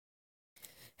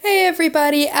Hey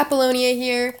everybody, Apollonia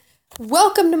here.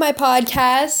 Welcome to my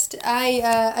podcast.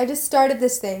 I just started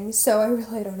this thing, so I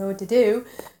really don't know what to do.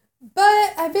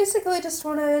 But I basically just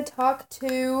want to talk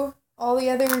to all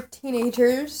the other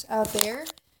teenagers out there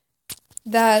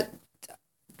that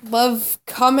love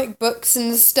comic books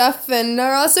and stuff and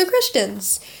are also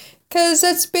Christians. Because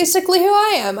that's basically who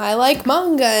I am. I like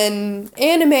manga and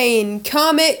anime and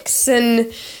comics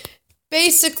and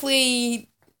basically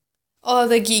all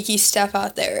the geeky stuff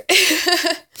out there.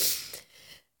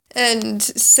 And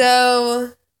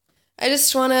so I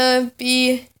just want to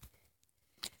make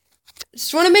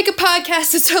a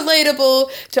podcast that's relatable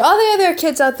to all the other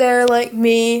kids out there like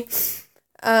me,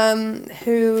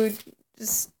 who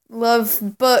just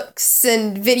love books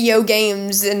and video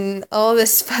games and all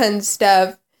this fun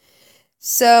stuff.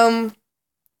 So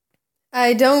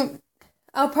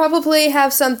I'll probably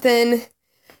have something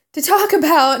to talk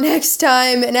about next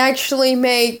time and actually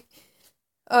make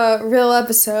a real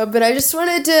episode, but I just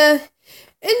wanted to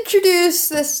introduce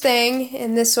this thing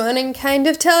in this one and kind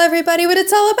of tell everybody what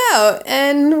it's all about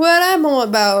and what I'm all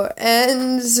about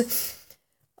and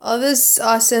all this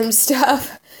awesome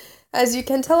stuff. As you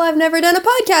can tell, I've never done a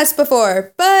podcast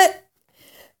before, but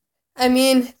I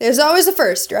mean, there's always a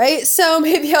first, right? So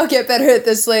maybe I'll get better at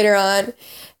this later on.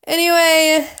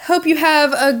 Anyway, hope you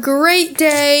have a great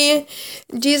day.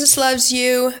 Jesus loves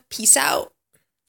you. Peace out.